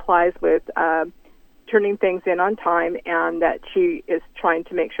complies with turning things in on time, and that she is trying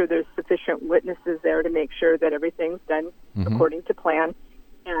to make sure there's sufficient witnesses there to make sure that everything's done according to plan.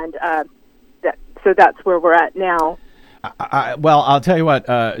 so that's where we're at now. Well, I'll tell you what,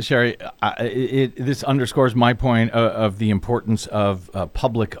 Sherry, this underscores my point of the importance of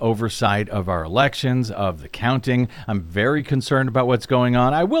public oversight of our elections, of the counting. I'm very concerned about what's going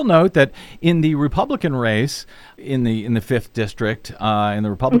on. I will note that in the Republican race, in the 5th district, in the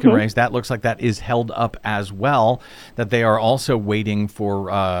Republican race, that looks like that is held up as well, that they are also waiting for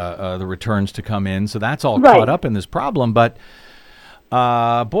the returns to come in. So that's all caught up in this problem. But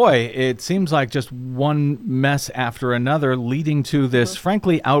boy, it seems like just one mess after another, leading to this,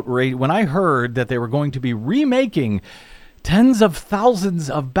 frankly, outrage. When I heard that they were going to be remaking tens of thousands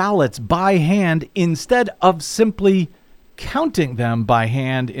of ballots by hand instead of simply counting them by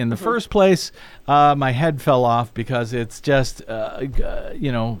hand in the first place, my head fell off, because it's just,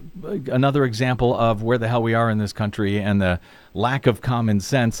 another example of where the hell we are in this country and the lack of common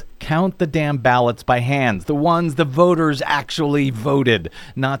sense. Count the damn ballots by hands, the ones the voters actually voted,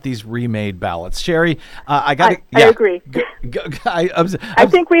 not these remade ballots. Sherry, I agree. I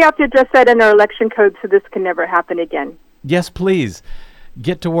think we have to address that in our election code so this can never happen again. Yes, please.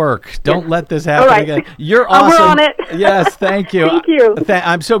 Get to work. Don't let this happen again. You're We're awesome. on it. Yes, thank you. Thank you.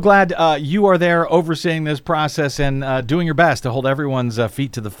 I'm so glad you are there overseeing this process and doing your best to hold everyone's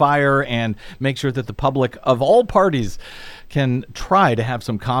feet to the fire and make sure that the public of all parties can try to have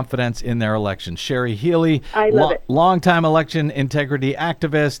some confidence in their election. Sherry Healy, I love it. Longtime election integrity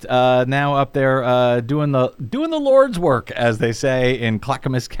activist, now up there doing the Lord's work, as they say, in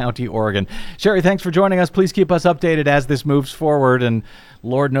Clackamas County, Oregon. Sherry, thanks for joining us. Please keep us updated as this moves forward, and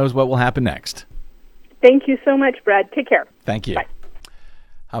Lord knows what will happen next. Thank you so much, Brad. Take care. Thank you. Bye.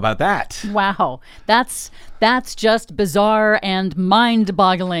 How about that? Wow. That's just bizarre and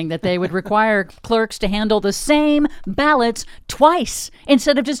mind-boggling that they would require clerks to handle the same ballots twice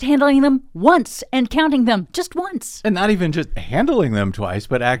instead of just handling them once and counting them just once. And not even just handling them twice,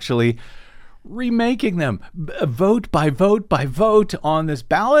 but actually remaking them vote by vote by vote on this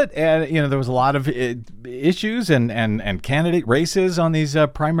ballot. And, there was a lot of issues and candidate races on these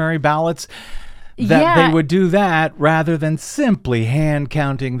primary ballots. They would do that rather than simply hand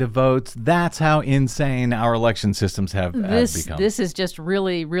counting the votes. That's how insane our election systems have become. This is just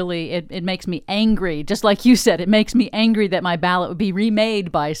really, really, it makes me angry. Just like you said, it makes me angry that my ballot would be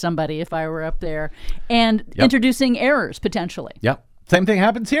remade by somebody if I were up there and introducing errors potentially. Yep. Same thing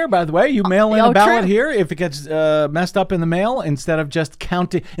happens here, by the way. You mail in a ballot here. If it gets messed up in the mail, instead of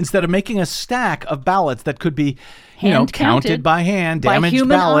making a stack of ballots that could be counted by hand, damaged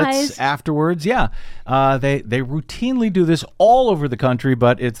ballots afterwards. Yeah. They routinely do this all over the country,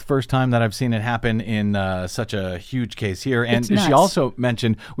 but it's the first time that I've seen it happen in such a huge case here. And she also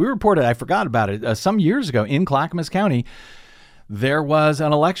mentioned, we reported, I forgot about it, some years ago in Clackamas County, there was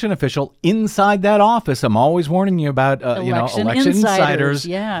an election official inside that office. I'm always warning you about election insiders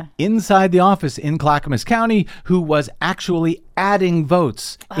inside the office in Clackamas County, who was actually adding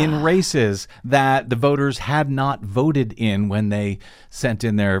votes in races that the voters had not voted in when they sent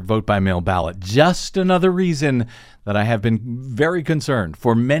in their vote-by-mail ballot. Just another reason that I have been very concerned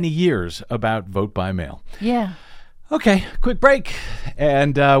for many years about vote-by-mail. Yeah. Okay, quick break,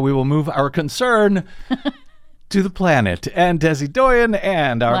 and we will move our concern to the planet, and Desi Doyen,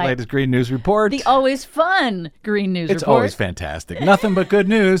 and our latest Green News Report. The always fun Green News Report. It's always fantastic. Nothing but good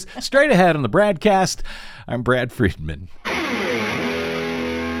news. Straight ahead on the BradCast, I'm Brad Friedman.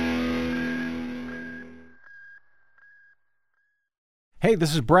 Hey,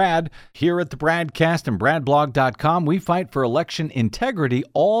 this is Brad. Here at the BradCast and BradBlog.com, we fight for election integrity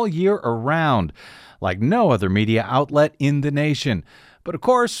all year around, like no other media outlet in the nation. But of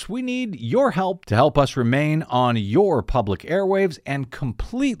course, we need your help to help us remain on your public airwaves and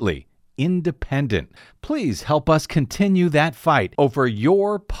completely independent. Please help us continue that fight over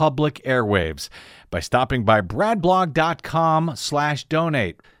your public airwaves by stopping by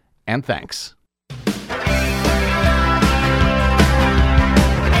bradblog.com/donate. And thanks.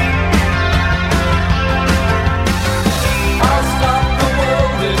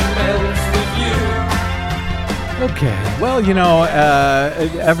 Okay. Well,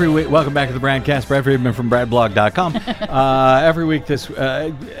 every week, welcome back to the BradCast. Brad Friedman from BradBlog.com. Every week,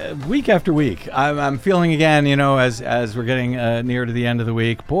 week after week, I'm feeling again, as we're getting near to the end of the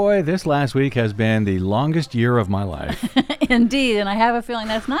week. Boy, this last week has been the longest year of my life. Indeed, and I have a feeling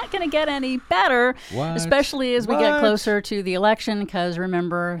that's not going to get any better, especially as we get closer to the election. Because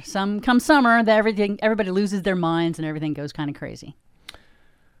remember, come summer, everybody loses their minds and everything goes kind of crazy.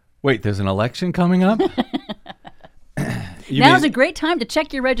 Wait, there's an election coming up? Now's a great time to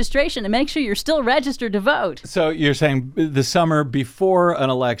check your registration and make sure you're still registered to vote. So you're saying the summer before an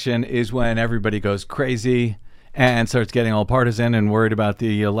election is when everybody goes crazy and starts getting all partisan and worried about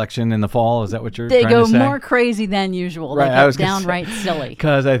the election in the fall. Is that what you're They trying to say? go more crazy than usual. Right, They I go was gonna downright silly.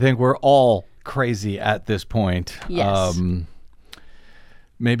 Because I think we're all crazy at this point. Yes.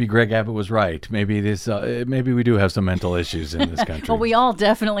 Maybe Greg Abbott was right. Maybe maybe we do have some mental issues in this country. Well, we all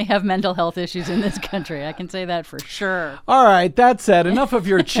definitely have mental health issues in this country. I can say that for sure. All right, that said, enough of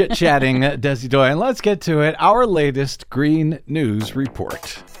your chit-chatting, Desi Doyen. Let's get to it. Our latest Green News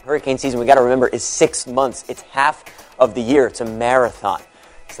Report. Hurricane season, we got to remember, is 6 months. It's half of the year. It's a marathon.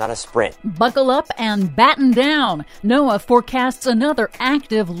 It's not a sprint. Buckle up and batten down. NOAA forecasts another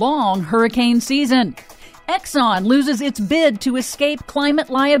active, long hurricane season. Exxon loses its bid to escape climate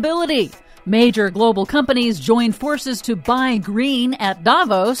liability. Major global companies join forces to buy green at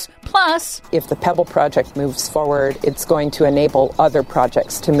Davos. Plus, if the Pebble project moves forward, it's going to enable other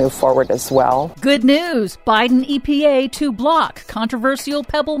projects to move forward as well. Good news. Biden EPA to block controversial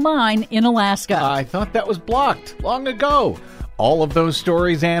Pebble mine in Alaska. I thought that was blocked long ago. All of those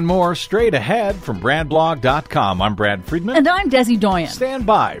stories and more straight ahead from BradBlog.com. I'm Brad Friedman. And I'm Desi Doyen. Stand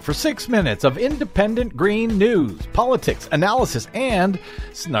by for 6 minutes of independent green news, politics, analysis, and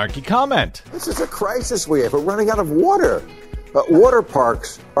snarky comment. This is a crisis we have. We're running out of water. Water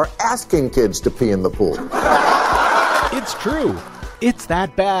parks are asking kids to pee in the pool. It's true. It's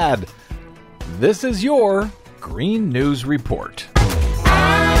that bad. This is your Green News Report.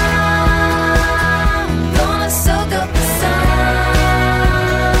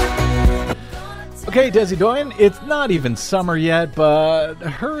 Okay, Desi Doyen, it's not even summer yet, but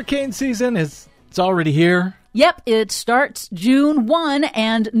hurricane season it's already here. Yep, it starts June 1,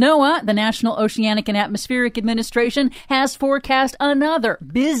 and NOAA, the National Oceanic and Atmospheric Administration, has forecast another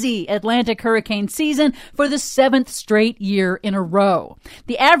busy Atlantic hurricane season for the 7th straight year in a row.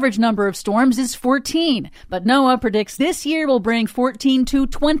 The average number of storms is 14, but NOAA predicts this year will bring 14 to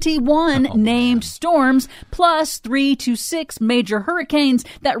 21 named storms, plus 3 to 6 major hurricanes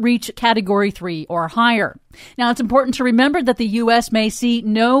that reach Category 3 or higher. Now, it's important to remember that the U.S. may see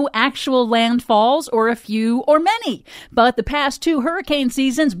no actual landfalls or a few or many, but the past 2 hurricane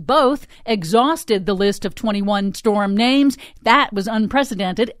seasons both exhausted the list of 21 storm names. That was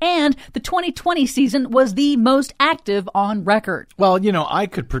unprecedented, and the 2020 season was the most active on record. Well, I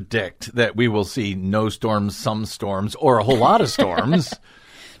could predict that we will see no storms, some storms, or a whole lot of storms.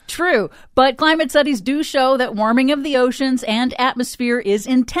 True, but climate studies do show that warming of the oceans and atmosphere is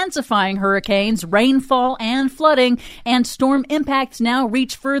intensifying hurricanes, rainfall, and flooding, and storm impacts now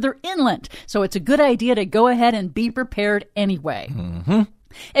reach further inland. So it's a good idea to go ahead and be prepared anyway. Mm-hmm.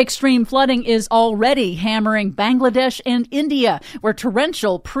 Extreme flooding is already hammering Bangladesh and India, where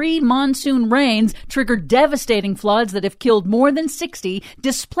torrential pre-monsoon rains triggered devastating floods that have killed more than 60,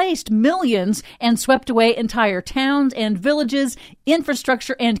 displaced millions, and swept away entire towns and villages,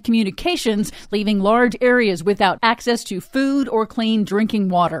 infrastructure, and communications, leaving large areas without access to food or clean drinking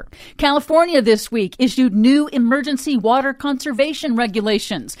water. California this week issued new emergency water conservation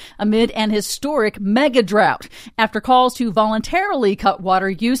regulations amid an historic mega drought after calls to voluntarily cut water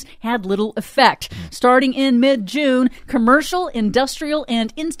use had little effect. Starting in mid-June, commercial, industrial,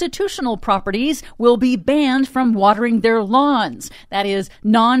 and institutional properties will be banned from watering their lawns. That is,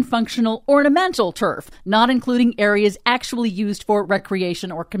 non-functional ornamental turf, not including areas actually used for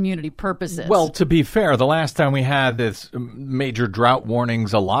recreation or community purposes. Well, to be fair, the last time we had this major drought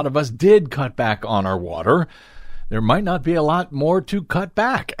warnings, a lot of us did cut back on our water. There might not be a lot more to cut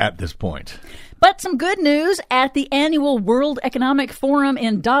back at this point. But some good news at the annual World Economic Forum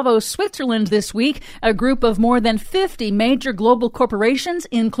in Davos, Switzerland this week. A group of more than 50 major global corporations,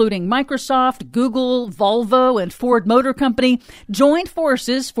 including Microsoft, Google, Volvo, and Ford Motor Company, joined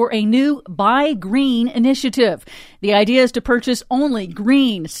forces for a new Buy Green initiative. The idea is to purchase only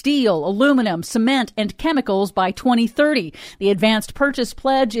green steel, aluminum, cement, and chemicals by 2030. The advanced purchase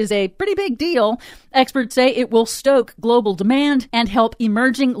pledge is a pretty big deal. Experts say it will stoke global demand and help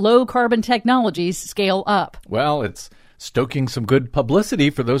emerging low-carbon technologies scale up. Well, it's stoking some good publicity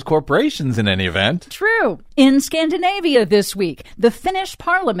for those corporations in any event. True. In Scandinavia this week, the Finnish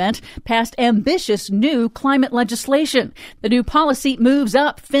parliament passed ambitious new climate legislation. The new policy moves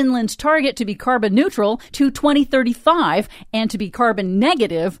up Finland's target to be carbon neutral to 2035 and to be carbon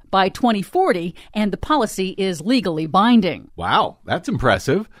negative by 2040, and the policy is legally binding. Wow, that's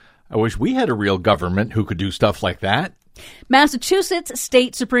impressive. I wish we had a real government who could do stuff like that. Massachusetts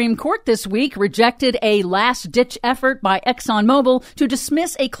State Supreme Court this week rejected a last-ditch effort by ExxonMobil to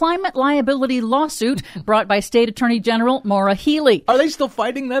dismiss a climate liability lawsuit brought by State Attorney General Maura Healy. Are they still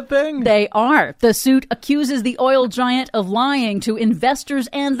fighting that thing? They are. The suit accuses the oil giant of lying to investors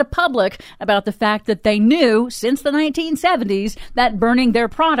and the public about the fact that they knew since the 1970s that burning their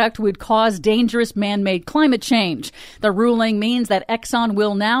product would cause dangerous man-made climate change. The ruling means that Exxon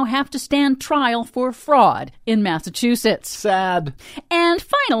will now have to stand trial for fraud in Massachusetts. Sad. And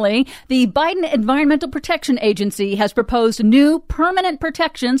finally, the Biden Environmental Protection Agency has proposed new permanent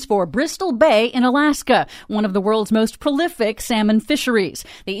protections for Bristol Bay in Alaska, one of the world's most prolific salmon fisheries.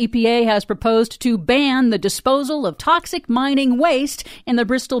 The EPA has proposed to ban the disposal of toxic mining waste in the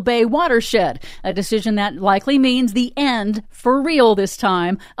Bristol Bay watershed, a decision that likely means the end, for real this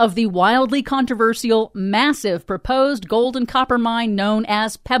time, of the wildly controversial, massive proposed gold and copper mine known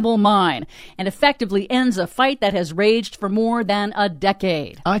as Pebble Mine, and effectively ends a fight that has raged for more than a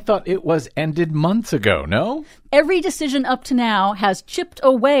decade. I thought it was ended months ago, no? Every decision up to now has chipped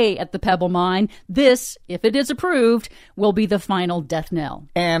away at the Pebble Mine. This, if it is approved, will be the final death knell.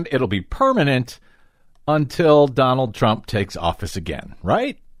 And it'll be permanent until Donald Trump takes office again,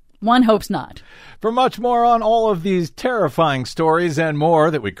 right? One hopes not. For much more on all of these terrifying stories and more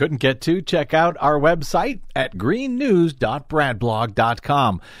that we couldn't get to, check out our website at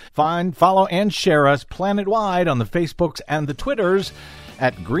greennews.bradblog.com. Find, follow, and share us planet-wide on the Facebooks and the Twitters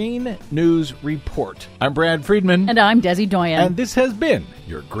at Green News Report. I'm Brad Friedman. And I'm Desi Doyen. And this has been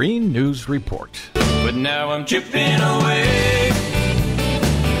your Green News Report. But now I'm chipping away.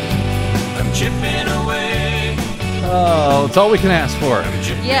 I'm chipping away. Oh, it's all we can ask for.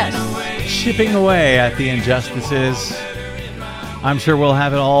 Yes. Chipping away at the injustices. I'm sure we'll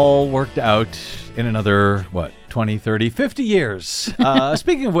have it all worked out in another, 20, 30, 50 years.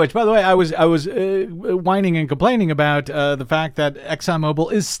 Speaking of which, by the way, I was whining and complaining about the fact that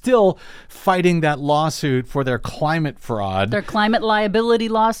ExxonMobil is still fighting that lawsuit for their climate fraud. Their climate liability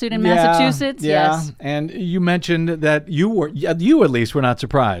lawsuit in Massachusetts, yes. And you mentioned that you at least were not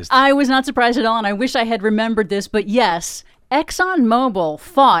surprised. I was not surprised at all, and I wish I had remembered this, but yes, ExxonMobil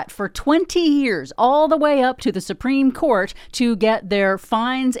fought for 20 years, all the way up to the Supreme Court, to get their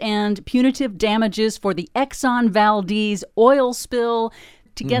fines and punitive damages for the Exxon Valdez oil spill,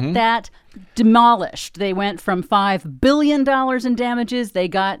 to get that demolished. They went from $5 billion in damages. They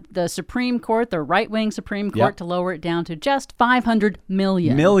got the Supreme Court, the right-wing Supreme Court, to lower it down to just $500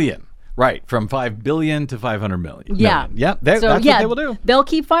 million. Right, from $5 billion to $500 million. Yeah. Yep, that's what they will do. They'll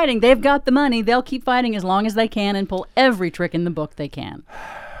keep fighting. They've got the money. They'll keep fighting as long as they can and pull every trick in the book they can.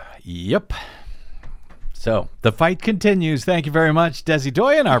 Yep. So the fight continues. Thank you very much, Desi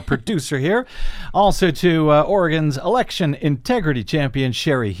Doyen, our producer here. Also to Oregon's election integrity champion,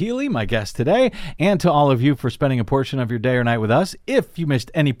 Sherry Healy, my guest today, and to all of you for spending a portion of your day or night with us. If you missed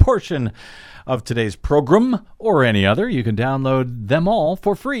any portion of today's program or any other, you can download them all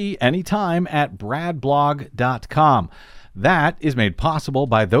for free anytime at bradblog.com. That is made possible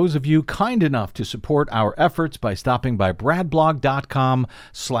by those of you kind enough to support our efforts by stopping by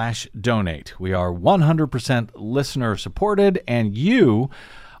bradblog.com/donate. We are 100% listener supported, and you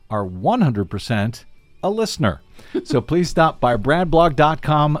are 100% a listener. So please stop by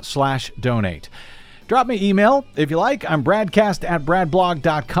bradblog.com/donate. Drop me email if you like. I'm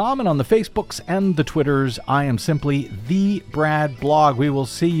BradCast@bradblog.com, and on the Facebooks and the Twitters, I am simply The Brad Blog. We will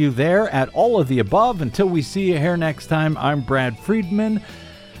see you there at all of the above. Until we see you here next time, I'm Brad Friedman.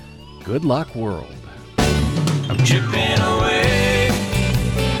 Good luck, world. I'm chipping away.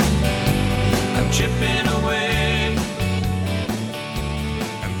 I'm chipping